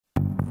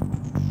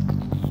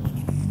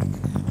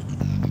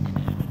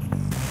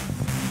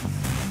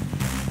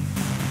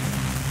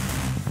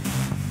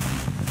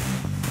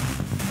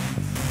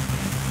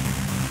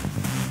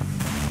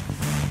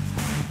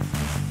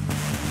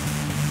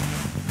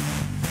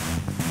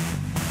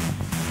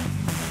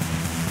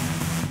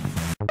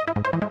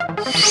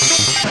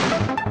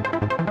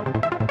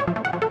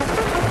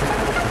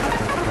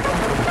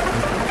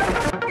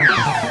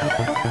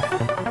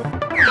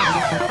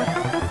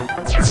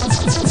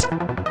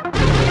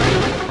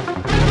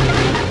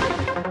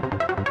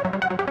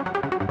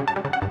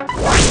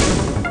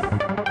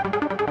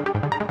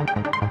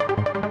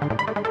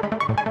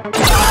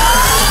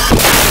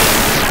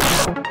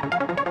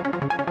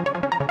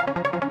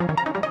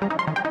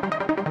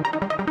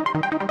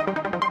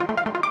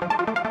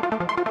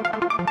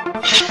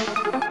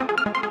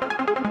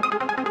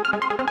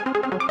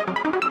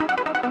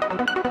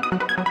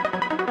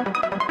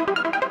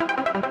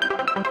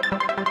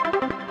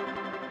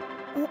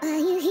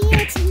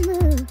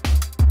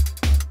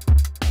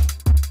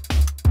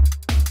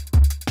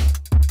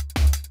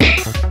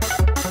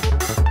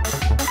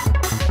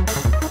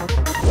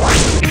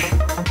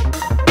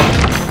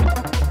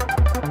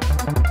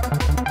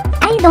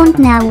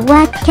don't know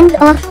what kind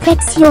of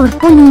tricks you're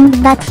pulling,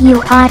 but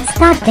you are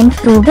starting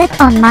to get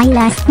on my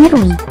last nerve.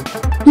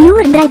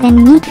 You're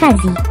driving me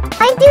crazy.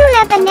 I do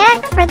have a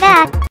knack for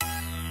that.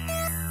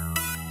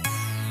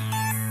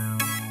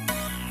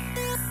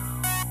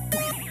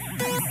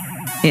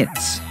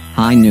 It's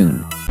high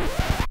noon.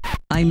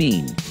 I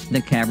mean,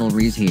 the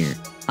cavalry's here.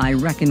 I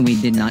reckon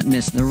we did not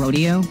miss the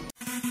rodeo.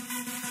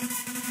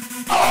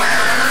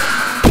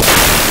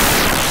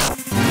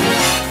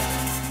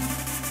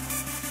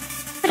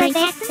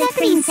 Protect the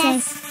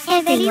princess.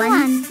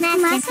 Everyone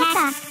must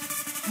attack.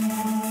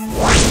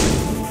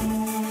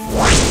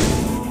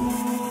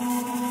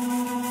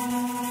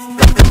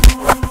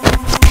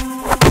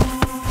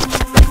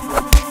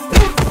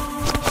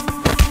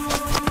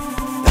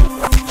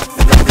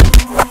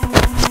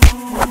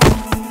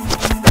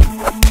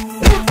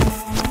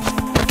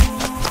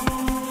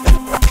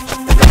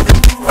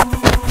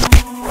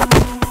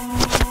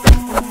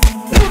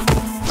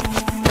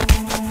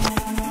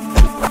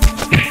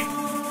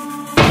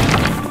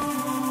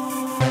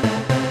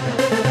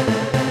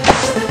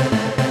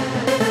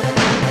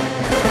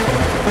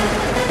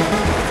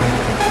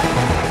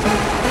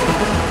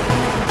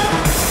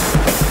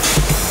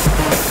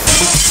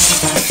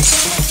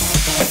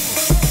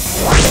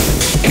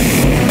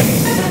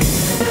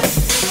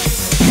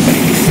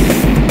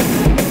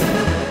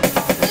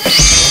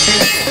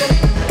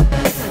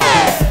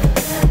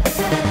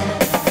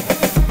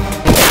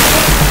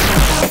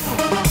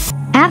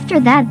 After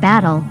that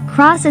battle,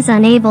 Xros is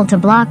unable to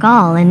block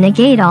all and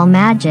negate all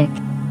magic.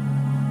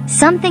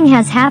 Something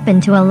has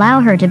happened to allow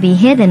her to be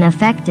hit and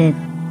affected.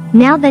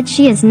 Now that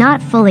she is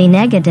not fully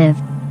negative,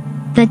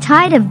 the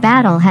tide of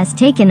battle has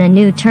taken a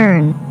new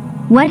turn.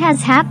 What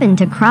has happened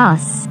to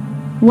Xros?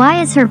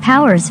 Why is her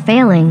powers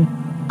failing?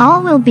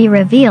 All will be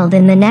revealed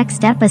in the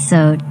next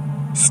episode.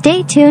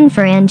 Stay tuned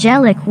for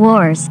Angelic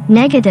Wars,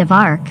 Negative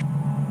Arc.